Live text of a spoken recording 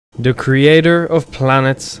The creator of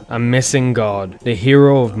planets, a missing god, the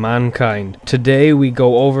hero of mankind. Today we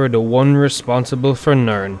go over the one responsible for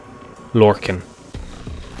Nirn, Lorkhan.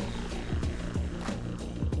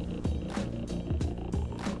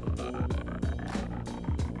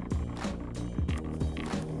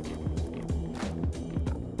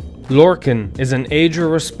 Lorkhan is an Aedra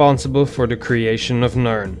responsible for the creation of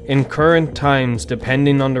Nirn. In current times,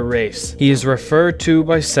 depending on the race, he is referred to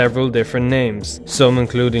by several different names, some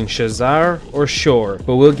including Shazar or Shor,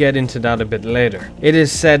 but we'll get into that a bit later. It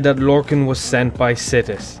is said that Lorkhan was sent by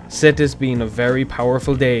Sithis, Sithis being a very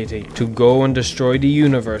powerful deity, to go and destroy the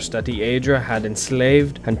universe that the Aedra had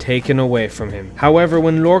enslaved and taken away from him. However,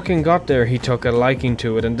 when Lorkhan got there, he took a liking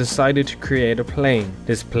to it and decided to create a plane,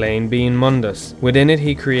 this plane being Mundus. Within it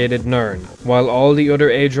he created Nirn, while all the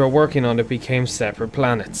other Aedra working on it became separate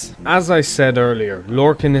planets. As I said earlier,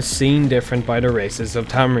 Lorkhan is seen different by the races of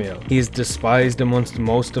Tamriel. He is despised amongst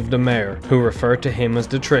most of the Mare, who refer to him as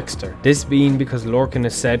the trickster. This being because Lorkhan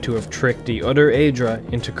is said to have tricked the other Aedra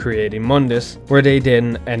into creating Mundus, where they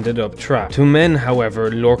then ended up trapped. To men,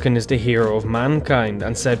 however, Lorkhan is the hero of mankind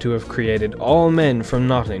and said to have created all men from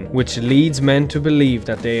nothing, which leads men to believe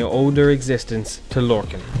that they owe their existence to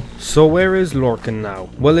Lorkhan. So where is Lorkhan now?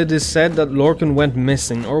 Well, it is said that Lorkhan went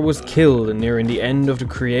missing or was killed nearing the end of the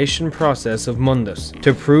creation process of Mundus.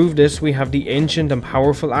 To prove this, we have the ancient and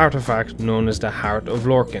powerful artifact known as the Heart of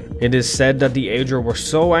Lorkhan. It is said that the Aedra were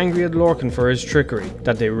so angry at Lorkhan for his trickery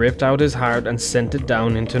that they ripped out his heart and sent it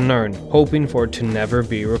down into Nirn, hoping for it to never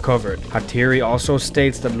be recovered. Hatiri also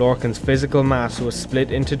states that Lorkhan's physical mass was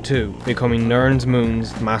split into two, becoming Nirn's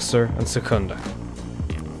moons, Master and Secunda.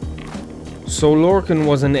 So Lorkhan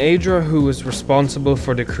was an Aedra who was responsible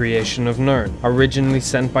for the creation of Nirn. Originally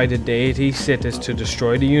sent by the deity Sithis to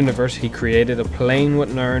destroy the universe, he created a plane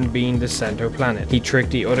with Nirn being the center planet. He tricked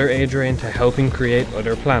the other Aedra into helping create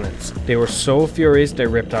other planets. They were so furious they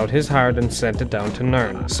ripped out his heart and sent it down to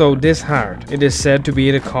Nirn. So this heart, it is said to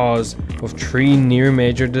be the cause of 3 near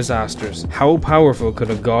major disasters. How powerful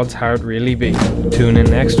could a god's heart really be? Tune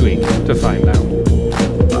in next week to find out.